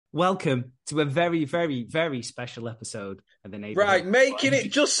Welcome to a very, very, very special episode of the Neighbours. Right, making it,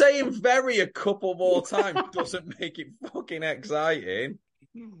 just saying very a couple more times doesn't make it fucking exciting.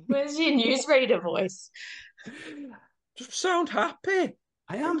 Where's your newsreader voice? Just sound happy.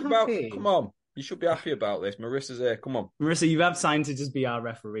 I am happy. Come on, you should be happy about this. Marissa's here, come on. Marisa, you have signed to just be our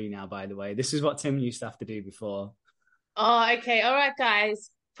referee now, by the way. This is what Tim used to have to do before. Oh, okay. All right,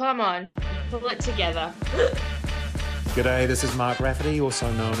 guys. Come on. Pull it together. G'day, this is Mark Rafferty,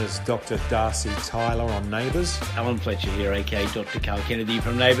 also known as Dr. Darcy Tyler on Neighbours. Alan Fletcher here, aka Dr. Carl Kennedy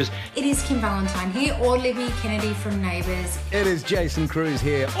from Neighbours. It is Kim Valentine here, or Libby Kennedy from Neighbours. It is Jason Cruz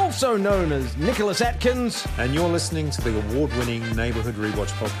here, also known as Nicholas Atkins. And you're listening to the award-winning Neighbourhood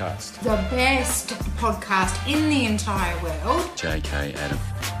Rewatch podcast. The best podcast in the entire world. JK, Adam,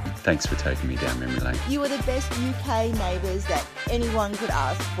 thanks for taking me down memory lane. You are the best UK neighbours that anyone could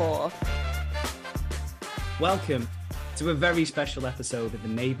ask for. Welcome to a very special episode of the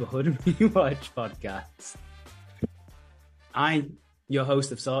Neighbourhood Rewatch podcast. I'm your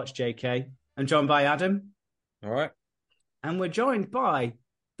host of sorts, JK. I'm joined by Adam. All right. And we're joined by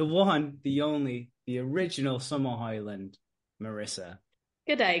the one, the only, the original Summer Highland, Marisa.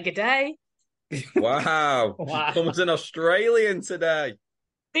 G'day, g'day. Wow. Wow. She comes in Australian today.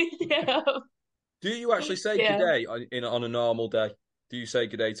 Yeah. Do you actually say g'day on a normal day? Do you say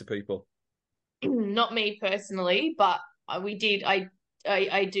g'day to people? Not me personally, but we did.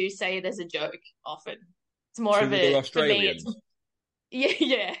 I do say it as a joke often. It's more To of the a Australians? for me.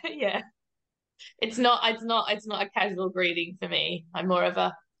 Yeah. It's not a casual greeting for me. I'm more of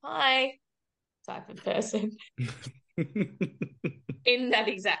a hi type of person in that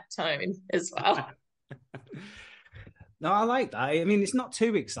exact tone as well. No, I like that. I mean, it's not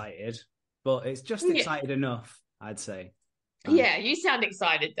too excited, but it's just excited enough, I'd say. Yeah, you sound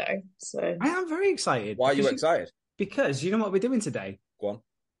excited though. So I am very excited. Why are you excited? Because you know what we're doing today? Go on.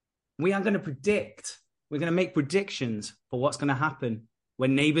 We are going to predict. We're going to make predictions for what's going to happen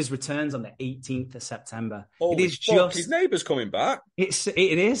when Neighbours returns on the 18th of September. Holy it is fuck, just his Neighbours coming back. It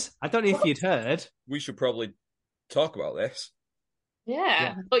is. I don't know if you'd heard. We should probably talk about this.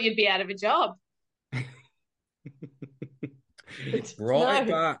 yeah, I thought you'd be out of a job. Brought it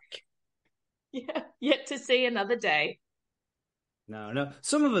back. Yeah, yet to see another day. No.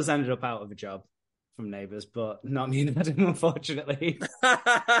 Some of us ended up out of a job from Neighbours, but not me and Adam, unfortunately.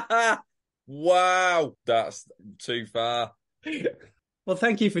 Wow, that's too far. Well,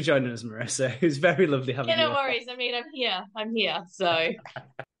 thank you for joining us, Marisa. It was very lovely having you. Yeah, no worries. I mean, I'm here. So,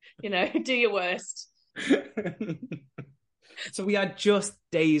 do your worst. So we are just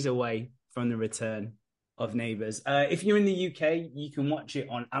days away from the return of Neighbours. If you're in the UK, you can watch it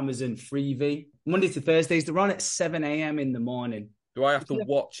on Amazon Freevee. Monday to Thursdays, they're on at 7 a.m. in the morning. Do I have to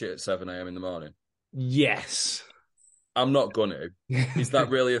watch it at 7 a.m. in the morning? Yes. I'm not going to. Is that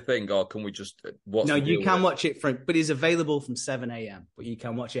really a thing, or can we just watch No, it? you can watch it but it's available from 7 a.m. But you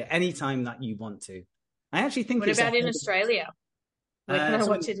can watch it any time that you want to. I actually think What about in Australia? Where can I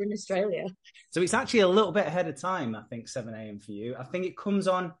watch it in Australia? So it's actually a little bit ahead of time, I think, 7 a.m. for you. I think it's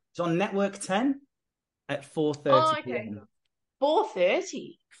on Network 10 at 4:30 p.m.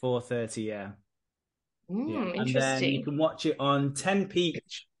 4:30? 4:30, yeah. Interesting. And then you can watch it on 10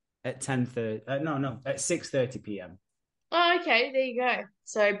 Peach at 10:30. At 6:30 p.m. Oh, okay, there you go.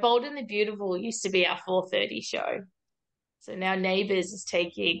 So Bold and the Beautiful used to be our 4:30 show. So now Neighbours is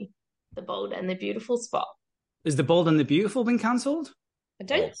taking the Bold and the Beautiful spot. Is the Bold and the Beautiful been cancelled? I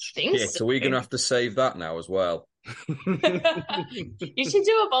don't think so. So we're going to have to save that now as well. You should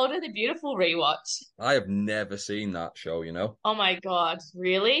do a Bold and the Beautiful rewatch. I have never seen that show, Oh my God,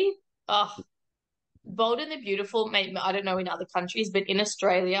 really? Oh, Bold and the Beautiful, I don't know in other countries, but in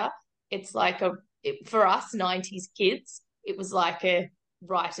Australia, it's like for us 90s kids, it was like a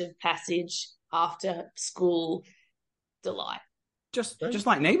rite of passage after school delight. Just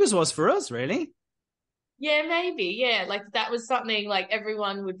like Neighbours was for us, really. Yeah, maybe. Yeah, like that was something like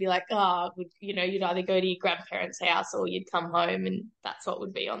everyone would be like, you'd either go to your grandparents' house or you'd come home and that's what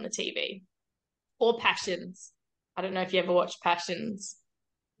would be on the TV. Or Passions. I don't know if you ever watched Passions.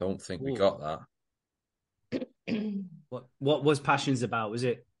 Don't think we got that. What was Passions about? Was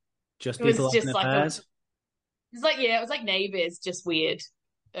it just It was people just having like affairs? it was like Neighbours, just weird.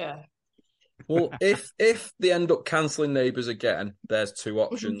 Well, if they end up cancelling Neighbours again, there's two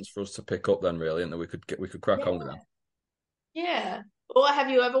options for us to pick up then, really, and then we could crack on with them. Yeah. Or have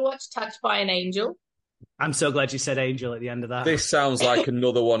you ever watched Touched by an Angel? I'm so glad you said Angel at the end of that. This sounds like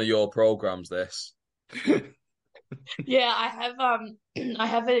another one of your programs, this. Yeah, I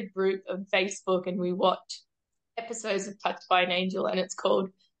have a group on Facebook and we watch episodes of Touched by an Angel and it's called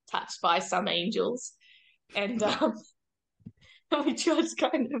Touched by Some Angels. And we just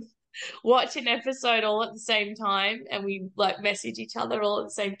kind of watch an episode all at the same time, and we like message each other all at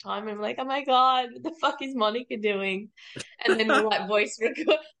the same time, and we're like, oh my God, what the fuck is Monica doing? And then we'll like voice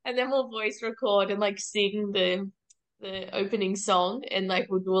record and like sing the opening song, and like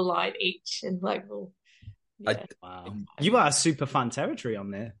we'll do a line each, and like we'll Wow. You are super fan territory on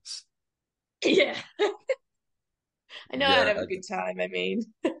this. Yeah. I know I'd have a good time, I mean.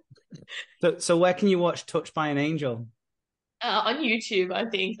 So where can you watch Touched by an Angel? On YouTube, I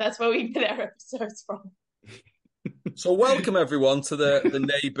think. That's where we get our episodes from. So welcome everyone to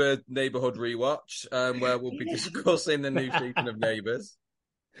the neighborhood rewatch, where we'll be discussing the new season of Neighbours.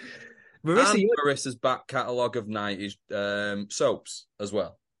 Marissa's back catalogue of 90s soaps as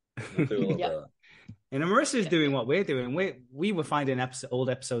well. We'll do a little bit of that. And Marissa's doing what we're doing. We were finding old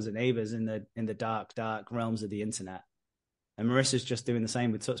episodes of Neighbours in the dark realms of the internet. And Marissa's just doing the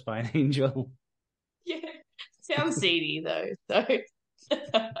same with Touched by an Angel. Yeah. Sounds seedy though.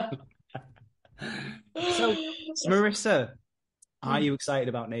 So Marissa, are you excited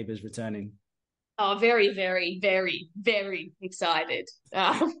about Neighbours returning? Oh, very, very, very, very excited.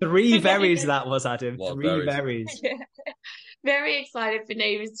 3 berries that was, Adam. 3 berries. Yeah. Very excited for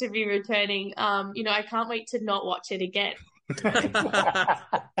Neighbours to be returning. I can't wait to not watch it again. It's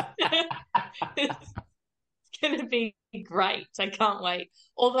gonna be great. I can't wait.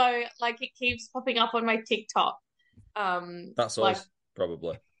 Although, like, it keeps popping up on my TikTok. That's like, us,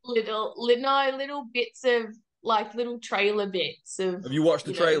 probably. Little bits of like little trailer bits of. Have you watched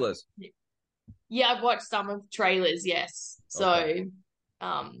the trailers? Yeah, I've watched some of the trailers. Yes. So,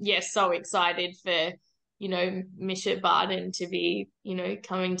 okay. So excited for Misha Barton to be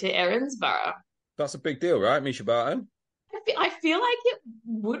coming to Erinsborough. That's a big deal, right, Misha Barton? I feel like it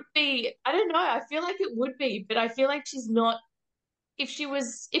would be. I don't know. I feel like it would be, but I feel like she's not. If it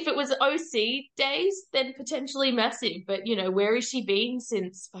was OC days, then potentially massive. But where has she been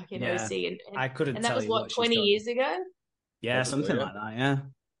since fucking OC? And I couldn't. And that tell was 20 years ago. Yeah, something like that. Yeah.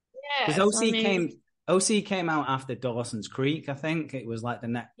 Yeah. Because OC came out after Dawson's Creek. I think it was like the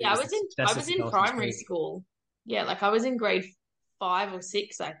next. Yeah, I was in primary school. Yeah, like I was in grade 5 or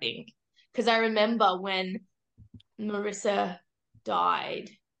 6, I think. Because I remember when Marisa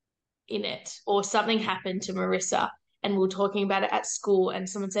died in it, or something happened to Marisa, and we were talking about it at school, and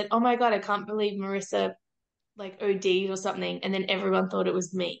someone said, "Oh my God, I can't believe Marisa like OD'd or something," and then everyone thought it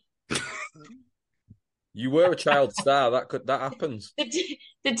was me. You were a child star. That happens.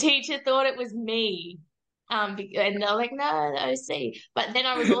 The teacher thought it was me. And they're like, no, OC. But then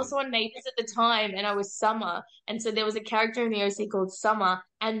I was also on Neighbours at the time, and I was Summer. And so there was a character in the OC called Summer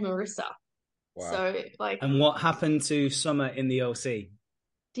and Marisa. Wow. So like. And what happened to Summer in the OC?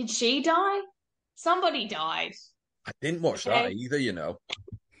 Did she die? Somebody died. I didn't watch that either,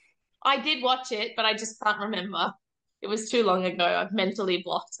 I did watch it, but I just can't remember. It was too long ago. I've mentally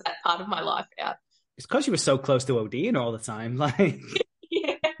blocked that part of my life out. It's because you were so close to ODing all the time. Like,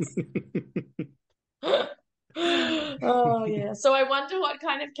 yes. Oh yeah. So I wonder what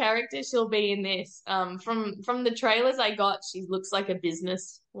kind of character she'll be in this. From the trailers I got, she looks like a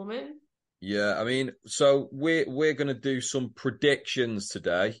businesswoman. Yeah, I mean, so we're gonna do some predictions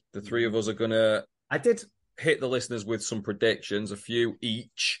today. The 3 of us are gonna. I did hit the listeners with some predictions, a few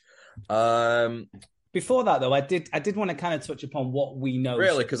each. Before that, though, I did want to kind of touch upon what we know.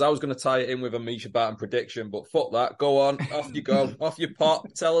 Really, because I was going to tie it in with a Misha Barton prediction, but fuck that. Go on, off you go, off you pop.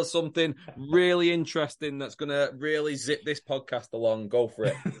 Tell us something really interesting that's going to really zip this podcast along. Go for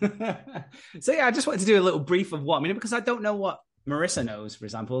it. So yeah, I just wanted to do a little brief of because I don't know what Marissa knows, for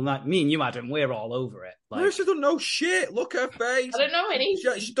example. Like me and you, Adam, we're all over it. Like, Marissa doesn't know shit. Look at her face. I don't know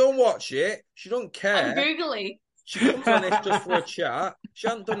anything. She don't watch it. She don't care. I'm Googly. She comes on this just for a chat. She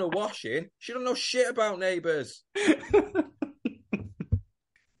hasn't done her washing. She don't know shit about Neighbours.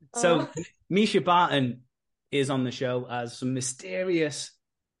 So Misha Barton is on the show as some mysterious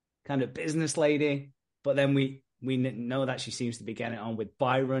kind of business lady, but then we know that she seems to be getting it on with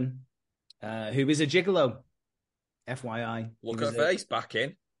Byron, who is a gigolo. FYI. Look at her face back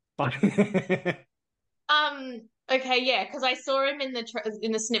in. Okay, yeah, because I saw him in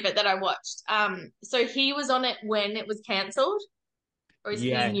the snippet that I watched. So he was on it when it was cancelled, or is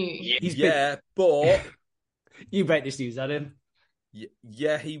he new? But you break this news, Adam.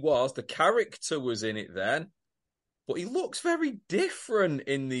 Yeah, he was. The character was in it then, but he looks very different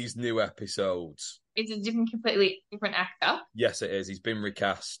in these new episodes. It's a completely different actor. Yes, it is. He's been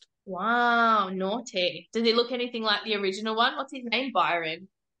recast. Wow, naughty. Does he look anything like the original one? What's his name, Byron?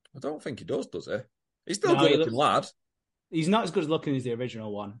 I don't think he does he? He's still a good-looking lad. He's not as good looking as the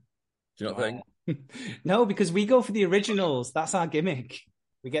original one. Do you not think? No, because we go for the originals. That's our gimmick.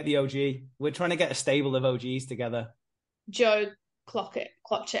 We get the OG. We're trying to get a stable of OGs together. Joe,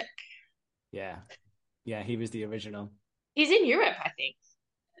 Klopchek. Yeah. Yeah, he was the original. He's in Europe, I think,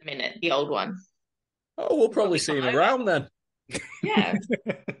 at the minute, the old one. Oh, we'll probably see him around then. Yeah.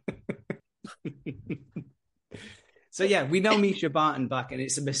 So, yeah, we know Misha Barton back, and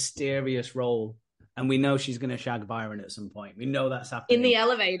it's a mysterious role. And we know she's going to shag Byron at some point. We know that's happening. In the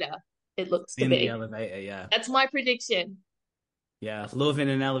elevator, it looks to be. In the elevator, yeah. That's my prediction. Yeah, love in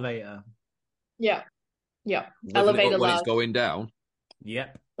an elevator. Yeah. Elevator love. When it's going down.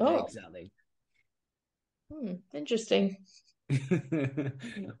 Yep. Oh. Exactly. Interesting.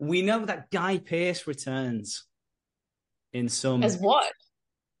 We know that Guy Pearce returns in some... As what?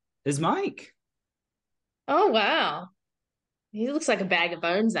 As Mike. Oh, wow. He looks like a bag of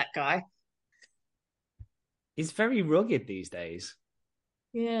bones, that guy. He's very rugged these days.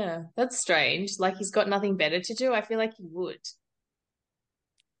 Yeah, that's strange. Like he's got nothing better to do. I feel like he would.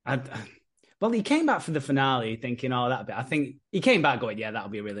 Well, he came back for the finale thinking, oh, that'd be... I think he came back going, yeah, that'll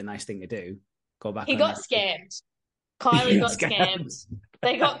be a really nice thing to do. Go back. He got scammed. Kylie got scammed.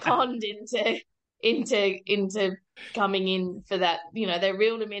 They got conned into coming in for that. You know, they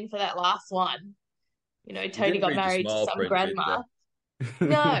reeled him in for that last one. You know, Tony got married to some grandma.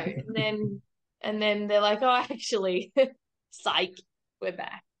 No, and then they're like, oh, actually, psych, we're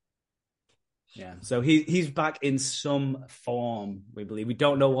back. Yeah, so he's back in some form, we believe. We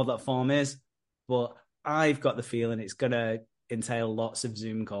don't know what that form is, but I've got the feeling it's going to entail lots of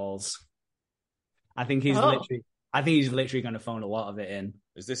Zoom calls. I think he's literally going to phone a lot of it in.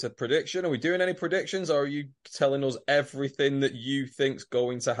 Is this a prediction? Are we doing any predictions, or are you telling us everything that you think's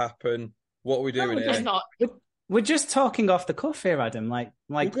going to happen? What are we doing here? We're just talking off the cuff here, Adam. Like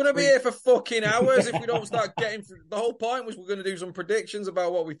we're going to be here for fucking hours if we don't start getting... The whole point was we're going to do some predictions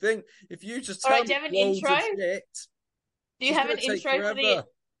about what we think. If you just tell do you have an intro? Do you have an intro for the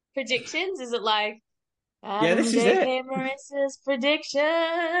predictions? Is it like... Yeah, this is it. Marissa's predictions.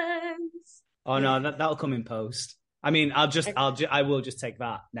 Oh no, that'll come in post. I mean, I will just take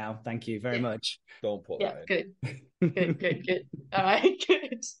that now. Thank you very much. Don't put that in. Good. All right,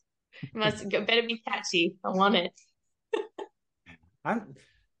 good. Better be catchy. I want it.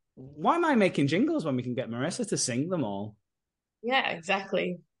 Why am I making jingles when we can get Marisa to sing them all? Yeah,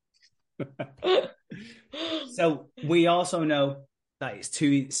 exactly. So we also know that it's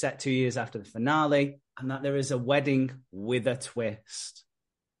 2 years after the finale, and that there is a wedding with a twist.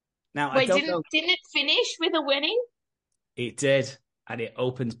 Now, wait, didn't it finish with a wedding? It did, and it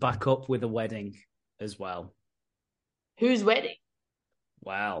opens back up with a wedding as well. Whose wedding?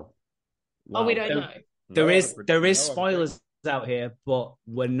 Wow. Oh, we don't know. There is spoilers out here, but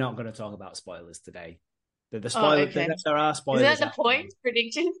we're not going to talk about spoilers today. The spoilers. Okay. There are spoilers. Is that the point?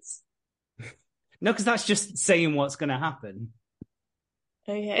 Predictions? No, because that's just saying what's going to happen.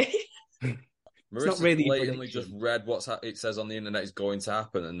 Okay. Marissa really blatantly just read it says on the internet is going to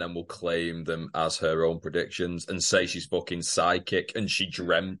happen, and then will claim them as her own predictions and say she's fucking psychic and she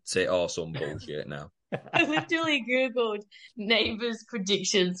dreamt it or some bullshit now. I literally Googled Neighbours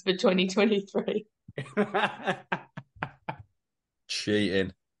predictions for 2023.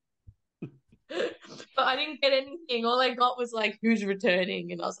 Cheating. But I didn't get anything. All I got was like, who's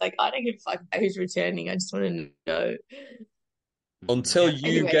returning? And I was like, I don't give a fuck about who's returning. I just want to know. Until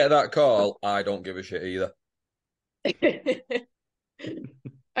you get that call, I don't give a shit either.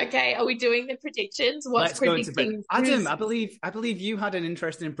 Okay, are we doing the predictions? What's predicting? Adam, I believe you had an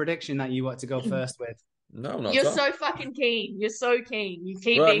interesting prediction that you want to go first with. No, I'm not. You're so fucking keen. You're so keen. You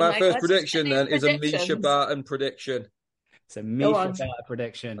keep right, being my first prediction then is a Misha Barton prediction. It's a Misha Barton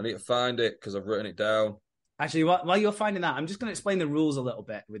prediction. I need to find it because I've written it down. Actually, while you're finding that, I'm just going to explain the rules a little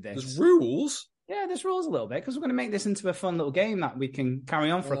bit with this. There's rules? Yeah, there's rules a little bit because we're going to make this into a fun little game that we can carry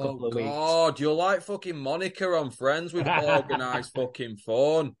on for a couple of weeks. God, you're like fucking Monica on Friends with organised fucking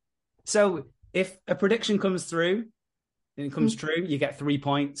fun. So if a prediction comes through and it comes true, you get 3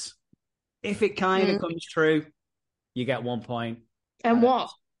 points. If it kind of comes true, you get 1 point. And what?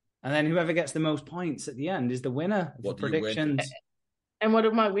 And then whoever gets the most points at the end is the winner of the predictions. And what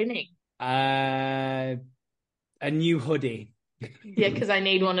am I winning? A new hoodie. Yeah, because I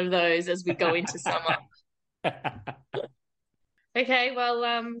need one of those as we go into summer. Okay,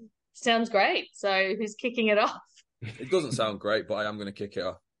 well, sounds great. So who's kicking it off? It doesn't sound great, but I am going to kick it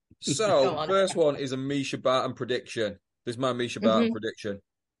off. So, first one is a Misha Barton prediction. This is my Misha Barton prediction.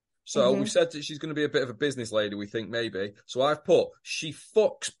 So, we've said that she's going to be a bit of a business lady, we think, maybe. So, I've put, she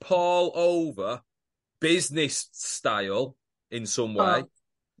fucks Paul over business style in some way.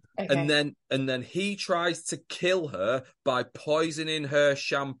 Okay. And then he tries to kill her by poisoning her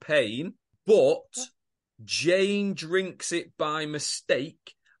champagne, but Jane drinks it by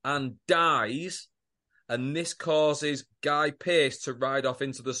mistake and dies. and this causes Guy Pearce to ride off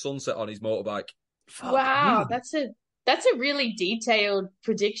into the sunset on his motorbike. Wow, that's a really detailed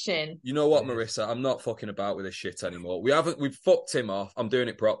prediction. You know what, Marisa? I'm not fucking about with this shit anymore. We've fucked him off. I'm doing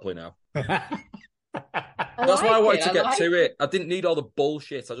it properly now. That's why I wanted to get to it. I didn't need all the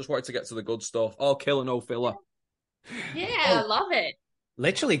bullshit. I just wanted to get to the good stuff. All killer, no filler. Yeah, I love it.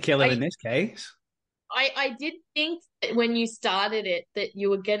 Literally killer in this case. I did think that when you started it that you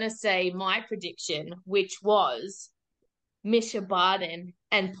were going to say my prediction, which was Misha Barton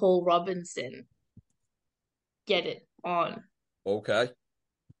and Paul Robinson get it on. Okay.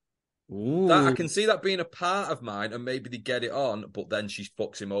 Ooh. I can see that being a part of mine, and maybe they get it on, but then she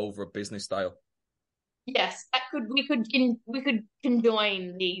fucks him over a business style. Yes, we could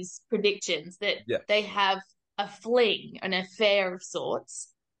conjoin these predictions that they have a fling, an affair of sorts,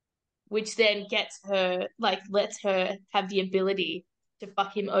 which then lets her have the ability to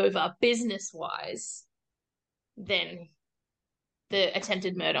fuck him over business-wise. Then the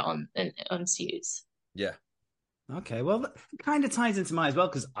attempted murder ensues. Yeah. Okay, well, that kind of ties into mine as well,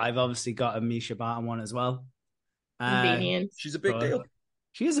 because I've obviously got a Misha Barton one as well. Convenient. She's a big deal.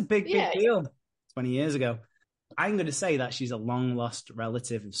 She is a big deal. 20 years ago. I'm going to say that she's a long-lost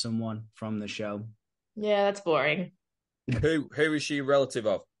relative of someone from the show. Yeah, that's boring. Who is she a relative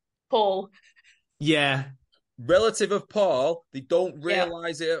of? Paul. Yeah. Relative of Paul. They don't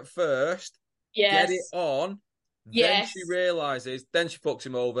realise it at first. Yes. Get it on. Then she realises. Then she fucks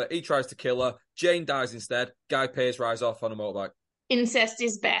him over. He tries to kill her. Jane dies instead. Guy Pearce rides off on a motorbike. Incest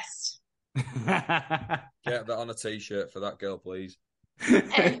is best. Get that on a t-shirt for that girl, please.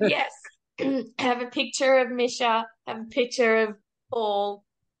 And yes, have a picture of Misha. Have a picture of Paul.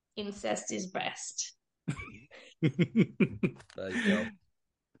 Incest is best. There you go.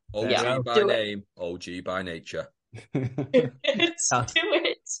 OG by name, OG by nature. Let's do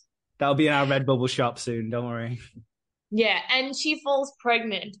it. That'll be in our Redbubble shop soon, don't worry. Yeah, and she falls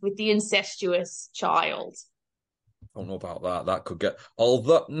pregnant with the incestuous child. I don't know about that. That could get...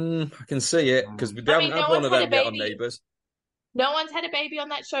 Although, I can see it, because we haven't had one of them yet on Neighbours. No one's had a baby on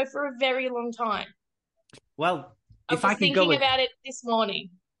that show for a very long time. Well, if I I was could go thinking about it this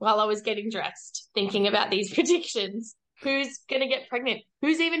morning while I was getting dressed, thinking about these predictions. Who's going to get pregnant?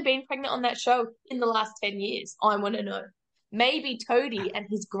 Who's even been pregnant on that show in the last 10 years? I want to know. Maybe Toadie and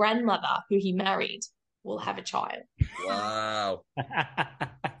his grandmother, who he married, will have a child. Wow.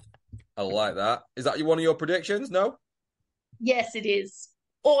 I like that. Is that one of your predictions? No? Yes, it is.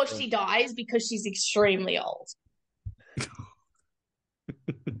 Or she dies because she's extremely old.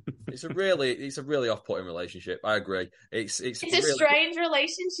 It's a really off-putting relationship. I agree. It's a really strange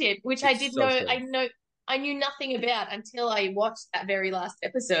relationship, which I didn't know. I knew nothing about until I watched that very last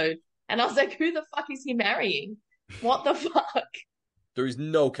episode, and I was like, "Who the fuck is he marrying? What the fuck?" There is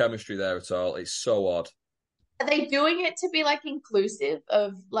no chemistry there at all. It's so odd. Are they doing it to be like inclusive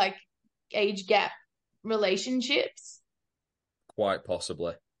of like age gap relationships? Quite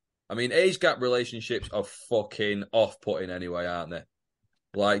possibly. I mean, age gap relationships are fucking off-putting anyway, aren't they?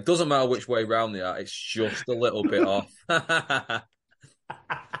 Like, doesn't matter which way round they are, it's just a little bit off.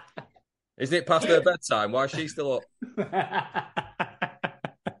 Isn't it past her bedtime? Why is she still up?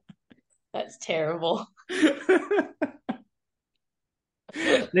 That's terrible.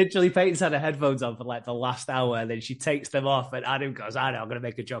 Literally, Peyton's had her headphones on for like the last hour, and then she takes them off, and Adam goes, I know, I'm going to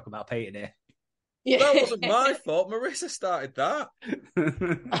make a joke about Peyton here. Yeah. That wasn't my fault. Marisa started that.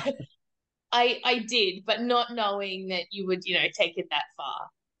 I did, but not knowing that you would, take it that far.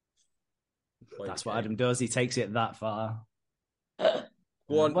 That's what Adam does. He takes it that far.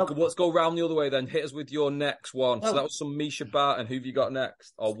 Go on, let's go round the other way then. Hit us with your next one. Well, so that was some Misha Barton. Who have you got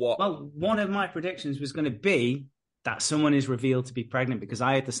next? Or what? Well, one of my predictions was going to be that someone is revealed to be pregnant, because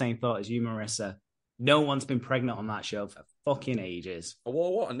I had the same thought as you, Marisa. No one's been pregnant on that show for fucking ages. Oh,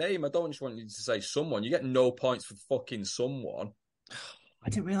 well, what a name. I don't just want you to say someone. You get no points for fucking someone. I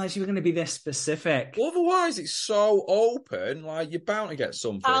didn't realise you were going to be this specific. Well, otherwise, it's so open. Like, you're bound to get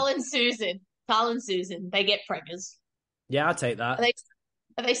something. Carl and Susan, they get preggers. Yeah, I'll take that.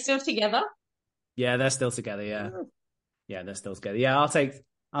 Are they still together? Yeah, they're still together, yeah. Yeah, they're still together. Yeah,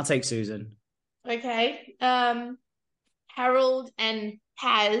 I'll take Susan. Okay. Harold and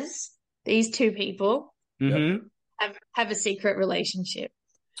Taz, these two people, have a secret relationship.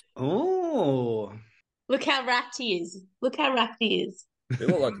 Oh. Look how wrapped he is. They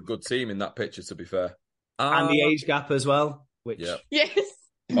look like a good team in that picture, to be fair. And the age gap as well. Yes.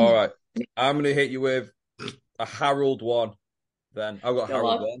 All right. I'm going to hit you with a Harold one then. I've got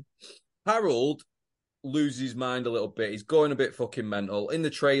Harold one. Harold loses his mind a little bit. He's going a bit fucking mental. In the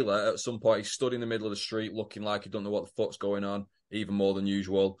trailer, at some point, he's stood in the middle of the street looking like he don't know what the fuck's going on, even more than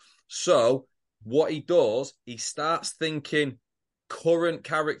usual. So what he does, he starts thinking current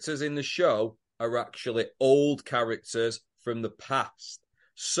characters in the show are actually old characters from the past.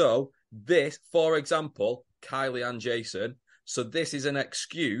 So this, for example, Kylie and Jason. So this is an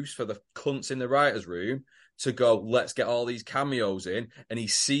excuse for the cunts in the writer's room to go, let's get all these cameos in. And he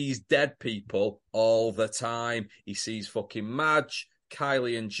sees dead people all the time. He sees fucking Madge,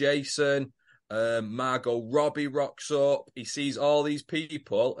 Kylie and Jason, Margot Robbie rocks up. He sees all these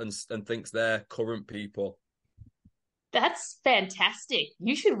people and thinks they're current people. That's fantastic.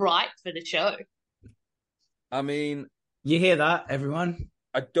 You should write for the show. I mean, you hear that, everyone?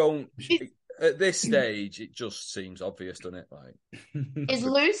 I don't. At this stage, it just seems obvious, doesn't it? Like, is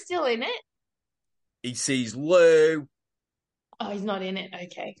Lou still in it? He sees Lou. Oh, he's not in it.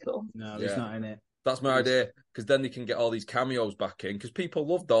 Okay, cool. No, he's not in it. That's my idea, because then they can get all these cameos back in, because people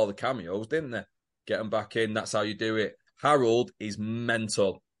loved all the cameos, didn't they? Get them back in. That's how you do it. Harold is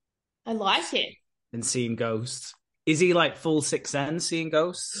mental. I like it. And seeing ghosts. Is he like full Sixth Sense seeing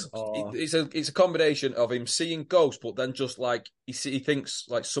ghosts? Or... It's a combination of him seeing ghosts, but then just like he thinks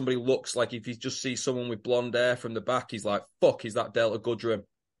like somebody looks like, if he just sees someone with blonde hair from the back, he's like, "Fuck, is that Delta Goodrem?"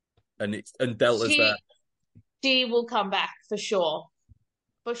 And Delta's there. She will come back for sure.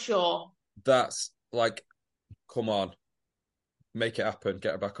 For sure. That's like, come on, make it happen.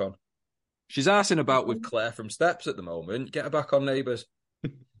 Get her back on. She's arsing about with Claire from Steps at the moment. Get her back on Neighbours.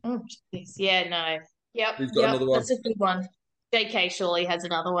 Oh, jeez. Yeah, no. Yep. Who's got another one? That's a good one. JK surely has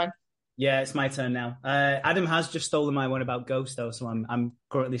another one. Yeah, it's my turn now. Adam has just stolen my one about Ghost, though, so I'm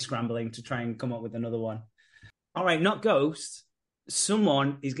currently scrambling to try and come up with another one. All right, not Ghost.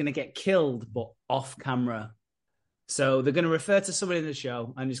 Someone is going to get killed, but off camera. So they're going to refer to somebody in the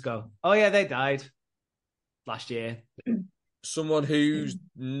show and just go, "Oh yeah, they died last year." Someone who's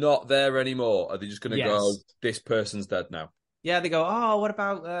not there anymore. Are they just going to go, "This person's dead now"? Yeah, they go, "Oh, what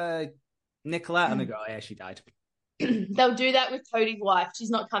about Nicolette?" And they go, "Oh, yeah, she died." They'll do that with Cody's wife. She's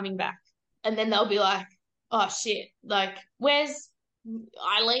not coming back. And then they'll be like, "Oh shit, like, where's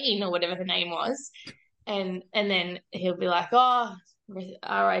Eileen," or whatever her name was. And then he'll be like, "Oh,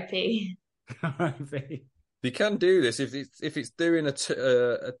 R.I.P." R.I.P. They can do this if it's doing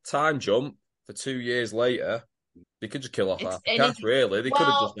a time jump for 2 years later. They could just kill off half the cast, really. They could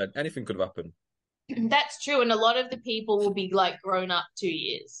have just said anything could have happened. That's true, and a lot of the people will be like grown up 2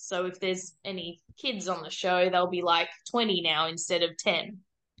 years. So if there's any kids on the show, they'll be like 20 now instead of 10.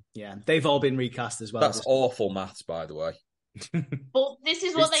 Yeah, they've all been recast as well. That's awful maths, by the way. Well, this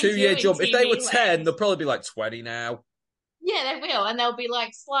is what they 2 year jump. If they were 10, land. they'll probably be like 20 now. Yeah, they will, and they'll be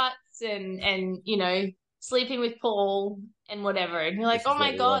like sluts and you know, sleeping with Paul and whatever. And you're like, "Oh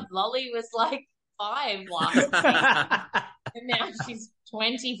my god, Lolly was like 5 last week, and now she's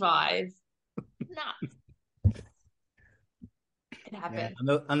 25." Nuts. It happened.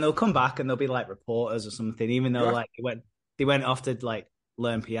 Yeah, and they'll come back and they'll be like reporters or something, even though like they went off to like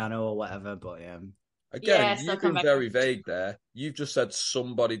learn piano or whatever. But again, you've been very vague there. You've just said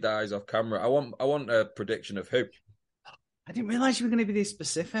somebody dies off camera. I want a prediction of who. I didn't realize you were going to be this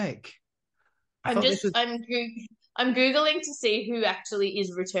specific. I'm googling to see who actually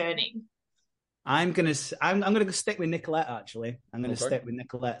is returning. I'm gonna stick with Nicolette. Actually, I'm gonna stick with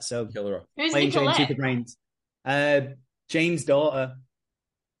Nicolette. So who's Nicolette? Jane Brains. Jane's daughter.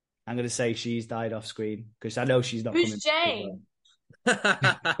 I'm gonna say she's died off screen because I know she's not. Who's Jane?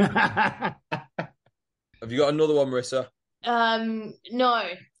 Have you got another one, Marissa? No.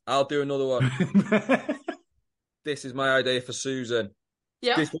 I'll do another one. This is my idea for Susan.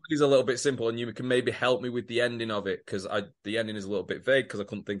 Yeah. This one is a little bit simple, and you can maybe help me with the ending of it because the ending is a little bit vague because I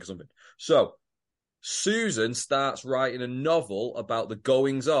couldn't think of something. So, Susan starts writing a novel about the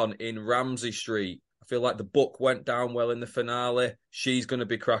goings-on in Ramsay Street. I feel like the book went down well in the finale. She's going to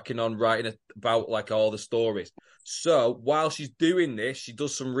be cracking on writing about like all the stories. So while she's doing this, she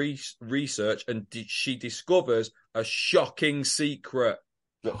does some research and she discovers a shocking secret.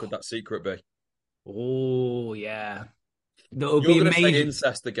 What could that secret be? Oh, yeah. You're going to say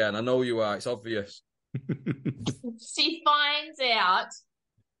incest again. I know you are. It's obvious. She finds out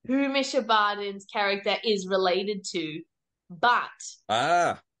who Misha Barton's character is related to, but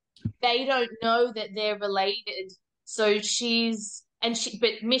they don't know that they're related. So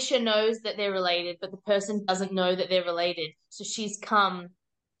but Misha knows that they're related, but the person doesn't know that they're related. So she's come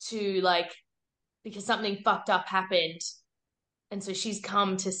to because something fucked up happened. And so she's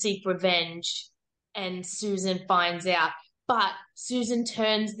come to seek revenge, and Susan finds out. But Susan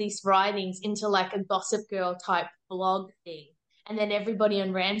turns these writings into like a Gossip Girl type blog thing. And then everybody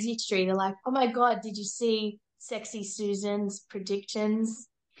on Ramsay Street are like, "Oh my God, did you see Sexy Susan's predictions?"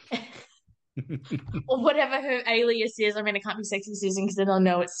 or whatever her alias is. I mean, it can't be Sexy Susan because then I'll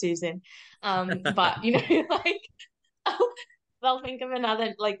know it's Susan. But you know, like they'll think of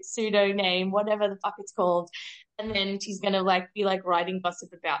another like pseudo name, whatever the fuck it's called, and then she's gonna like be like writing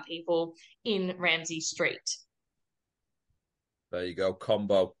gossip about people in Ramsay Street. There you go,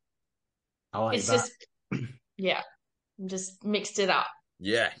 combo. I like It's that. just, yeah, just mixed it up.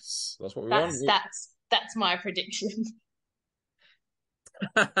 Yes, that's what we want. That's my prediction.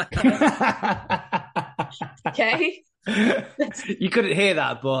 Okay. You couldn't hear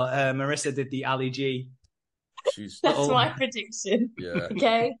that, but Marisa did the Ali G. That's my prediction. Yeah.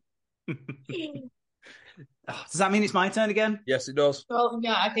 Okay. Does that mean it's my turn again? Yes, it does. Well,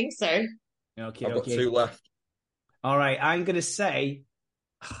 yeah, I think so. Okay, I've got 2 left. All right, I'm going to say,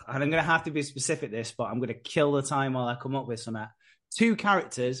 and I'm going to have to be specific this, but I'm going to kill the time while I come up with some. 2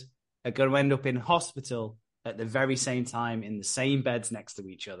 characters are going to end up in hospital at the very same time in the same beds next to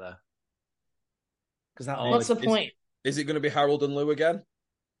each other. Because that What's the point? Is it going to be Harold and Lou again?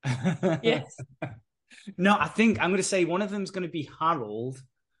 Yes. No, I think I'm going to say one of them's going to be Harold,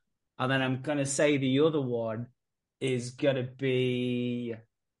 and then I'm going to say the other one is going to be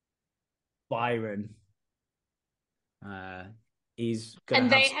Byron. He's going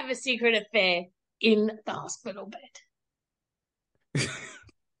and they have a secret affair in the hospital bed.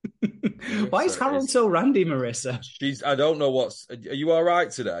 Why is Harold so randy, Marisa? I don't know what's. Are you all right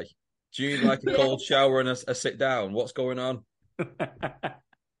today? Do you need like a cold shower and a sit down? What's going on?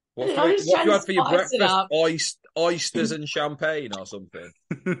 What you had for your breakfast? Oysters and champagne or something?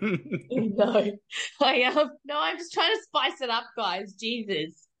 No, I'm just trying to spice it up, guys.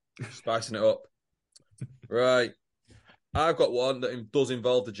 Jesus, spicing it up. Right, I've got one that does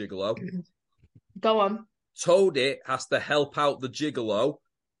involve the gigolo. Go on. Toadie has to help out the gigolo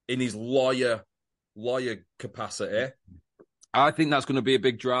in his lawyer capacity. I think that's going to be a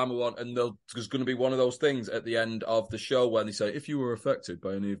big drama one, and there's going to be one of those things at the end of the show when they say, if you were affected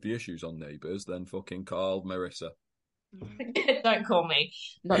by any of the issues on Neighbours, then fucking call Marisa. Don't call me.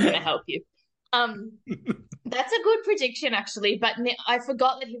 I'm not going to help you. That's a good prediction, actually, but I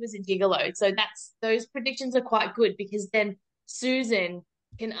forgot that he was a gigolo. So those predictions are quite good because then Susan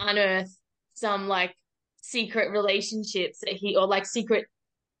can unearth some like secret relationships that or like secret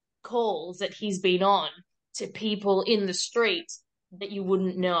calls that he's been on to people in the street that you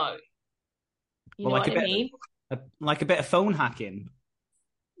wouldn't know. You know what I mean? Like a bit of phone hacking.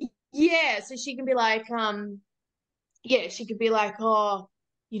 Yeah, so she can be like, she could be like, oh,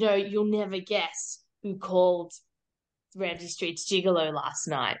 you know, you'll never guess who called Ramsay Street's gigolo last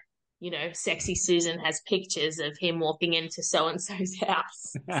night. You know, Sexy Susan has pictures of him walking into so-and-so's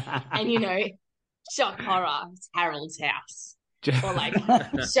house. And, you know, shock horror, it's Harold's house. Or like,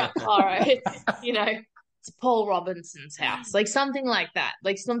 shock horror, you know, it's Paul Robinson's house. Like something like that.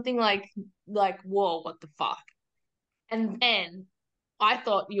 Like something like, whoa, what the fuck? And then I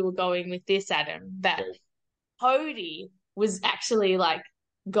thought you were going with this, Adam, that Cody was actually like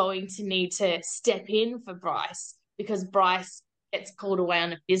going to need to step in for Bryce because Bryce gets called away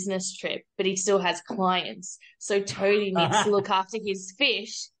on a business trip, but he still has clients. So Toadie needs to look after his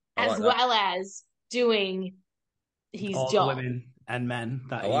fish as well as doing his job. Women and men.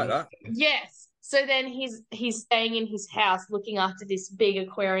 I like that. Yes. So then he's staying in his house looking after this big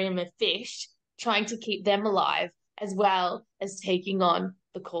aquarium of fish, trying to keep them alive as well as taking on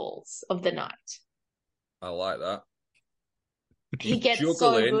the calls of the night. I like that. He gets so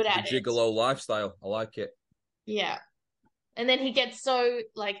good at the gigolo lifestyle. I like it. Yeah. And then he gets so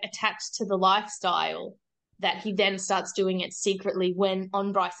like attached to the lifestyle that he then starts doing it secretly when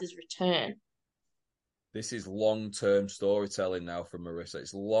on Bryce's return. This is long-term storytelling now from Marisa.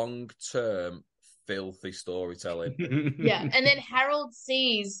 It's long-term filthy storytelling. Yeah. And then Harold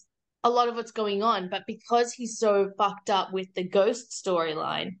sees a lot of what's going on, but because he's so fucked up with the ghost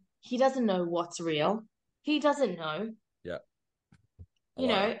storyline, he doesn't know what's real. He doesn't know. Yeah. You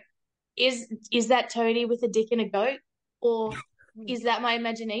know, is that Tony with a dick and a goat? Or is that my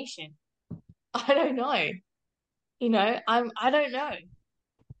imagination? I don't know. You know, I don't know.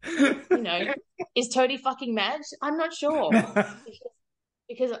 You know, is Toadie fucking mad? I'm not sure.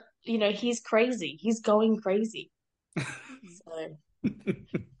 because, you know, he's crazy. He's going crazy. So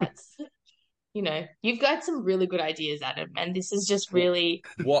that's, you know, you've got some really good ideas, Adam, and this is just really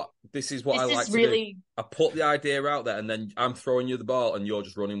this is what I like to do. I put the idea out there and then I'm throwing you the ball and you're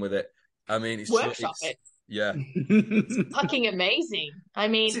just running with it. I mean, it's workshop it. Yeah. It's fucking amazing. I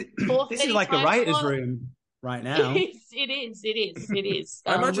mean, this is like a writer's room right now. It is.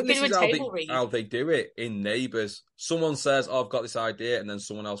 I imagine this is how they do it in Neighbours. Someone says, oh, I've got this idea, and then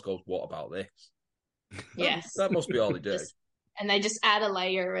someone else goes, what about this? Yes. That must be all they do. And they just add a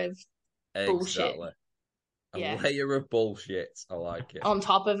layer of bullshit. Exactly. Yeah. A layer of bullshit. I like it. On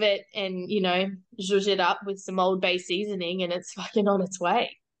top of it, and zhuzh it up with some Old Bay seasoning, and it's fucking on its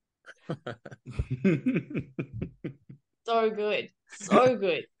way. So good. So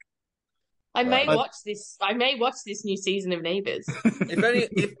good. I may watch this new season of Neighbours.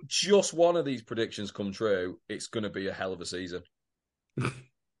 If just one of these predictions come true, it's going to be a hell of a season.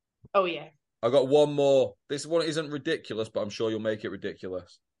 Oh yeah. I got one more. This one isn't ridiculous, but I'm sure you'll make it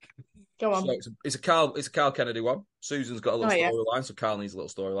ridiculous. Go on. So it's a Carl Kennedy one. Susan's got a little storyline, so Carl needs a little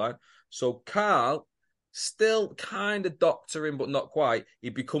storyline. So Carl, still kind of doctoring, but not quite. He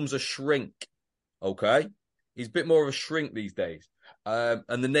becomes a shrink. Okay, he's a bit more of a shrink these days.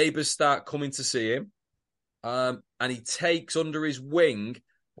 And the neighbours start coming to see him. And he takes under his wing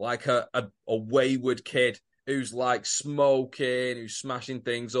like a wayward kid who's like smoking, who's smashing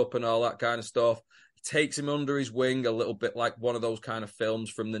things up and all that kind of stuff. He takes him under his wing a little bit like one of those kind of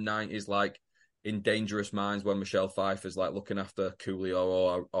films from the 90s, like in Dangerous Minds when Michelle Pfeiffer's like looking after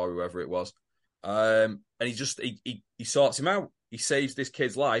Coolio or whoever it was. And he sorts him out. He saves this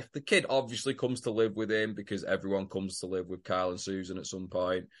kid's life. The kid obviously comes to live with him because everyone comes to live with Kyle and Susan at some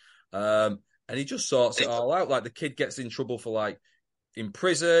point. And he just sorts it all out. Like the kid gets in trouble for like in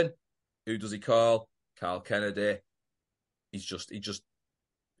prison. Who does he call? Carl Kennedy. He's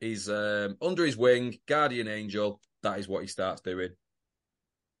under his wing, guardian angel. That is what he starts doing.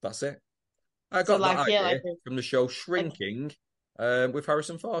 That's it. I got that idea from the show Shrinking with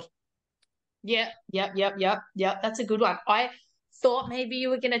Harrison Ford. Yep. That's a good one. I thought maybe you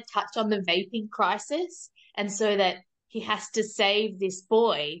were going to touch on the vaping crisis, and so that he has to save this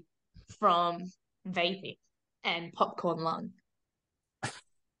boy from vaping and popcorn lung.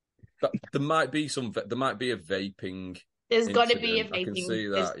 There might be a vaping. There's got to be a vaping. I can see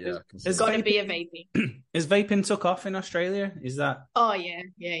that. There's got to be a vaping. Is vaping took off in Australia? Is that? Oh yeah.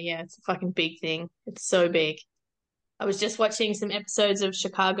 It's a fucking big thing. It's so big. I was just watching some episodes of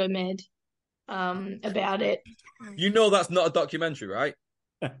Chicago Med about it. You know that's not a documentary, right?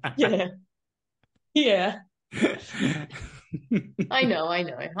 Yeah. I know.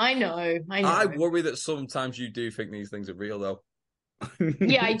 I worry that sometimes you do think these things are real, though.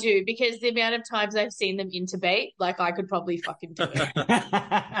 Yeah, I do, because the amount of times I've seen them intubate, like I could probably fucking do it.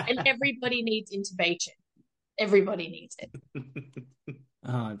 And everybody needs intubation. Everybody needs it.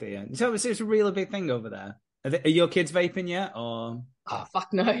 Oh dear. So it's a real big thing over there. Are your kids vaping yet, or? Oh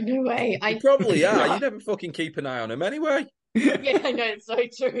fuck no way. I probably are. You never fucking keep an eye on them anyway. Yeah, I know, it's so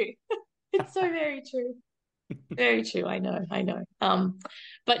true. It's so very true. Very true. I know.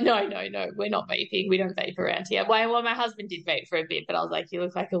 But no, we're not vaping. We don't vape around here. Well, my husband did vape for a bit, but I was like, you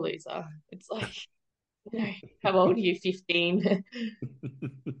look like a loser. It's like, how old are you? 15.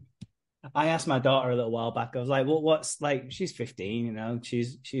 I asked my daughter a little while back. I was like, well, what's like? She's 15.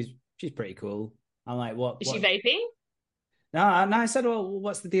 She's pretty cool. I'm like, what? Is she vaping? No. I said, well,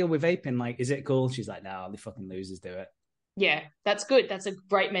 what's the deal with vaping? Like, is it cool? She's like, no, the fucking losers do it. Yeah, that's good. That's a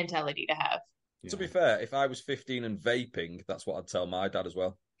great mentality to have. Yeah. To be fair, if I was 15 and vaping, that's what I'd tell my dad as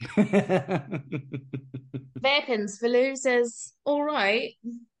well. Vaping's for losers. All right.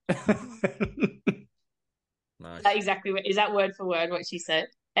 Nice. Exactly. Is that word for word what she said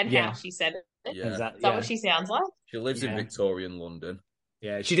and how she said it? Yeah. Is that what she sounds like? She lives in Victorian London.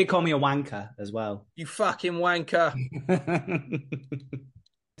 Yeah, she did call me a wanker as well. You fucking wanker.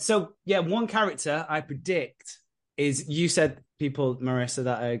 So, one character I predict is, you said people, Marisa,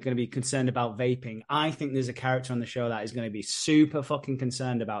 that are going to be concerned about vaping. I think there's a character on the show that is going to be super fucking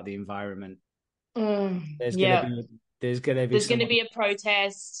concerned about the environment. There's going to be a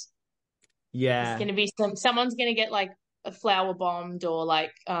protest. Yeah. There's going to be someone's going to get like a flower bombed, or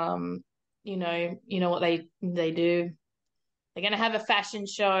like, you know what they do. They're going to have a fashion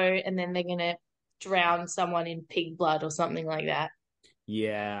show, and then they're going to drown someone in pig blood or something like that.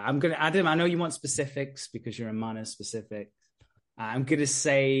 Yeah, Adam, I know you want specifics because you're a man of specifics. I'm going to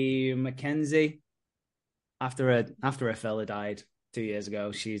say Mackenzie. After a fella died 2 years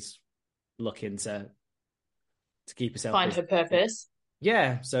ago, she's looking to keep herself. Find her purpose.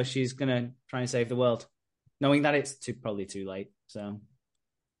 Yeah, so she's going to try and save the world, knowing that it's probably too late. So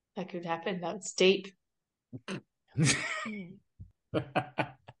that could happen. That's deep.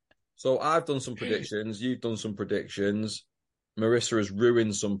 So I've done some predictions. You've done some predictions. Marisa has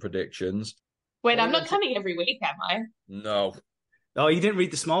ruined some predictions. Wait, I'm not coming every week, am I? No. Oh, you didn't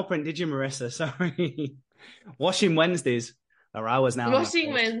read the small print, did you, Marisa? Sorry. Washing Wednesdays are ours now.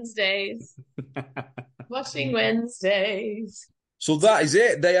 Washing Wednesdays. Washing Wednesdays. So that is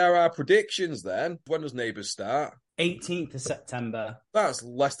it. They are our predictions then. When does Neighbours start? 18th of September. That's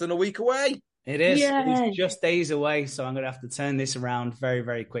less than a week away. It is. Yay. It's just days away, so I'm going to have to turn this around very,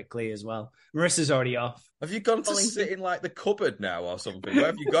 very quickly as well. Marissa's already off. Have you gone to sit in like the cupboard now or something? Where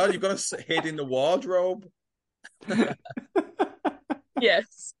have you gone? You've got to hid in the wardrobe.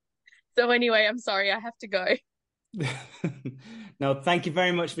 Yes. So anyway, I'm sorry, I have to go. No, thank you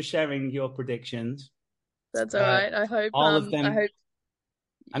very much for sharing your predictions. That's all right. I hope all of them. I hope.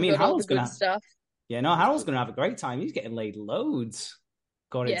 Harold's good stuff. Yeah, no, Harold's going to have a great time. He's getting laid loads,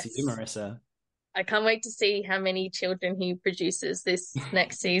 according to you, Marisa. I can't wait to see how many children he produces this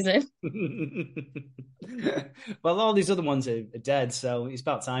next season. Well, all these other ones are dead, so it's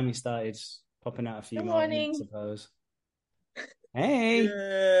about time he started popping out a few more, I suppose. Hey!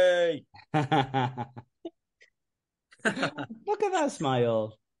 Yay! Look at that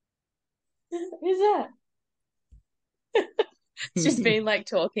smile. Who's that? She's been like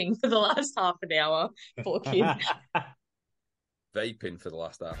talking for the last half an hour. Poor kid. Vaping for the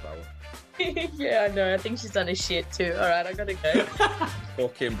last half hour. Yeah, I know. I think she's done a shit too. All right, I gotta go.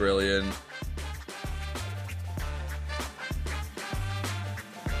 Fucking brilliant.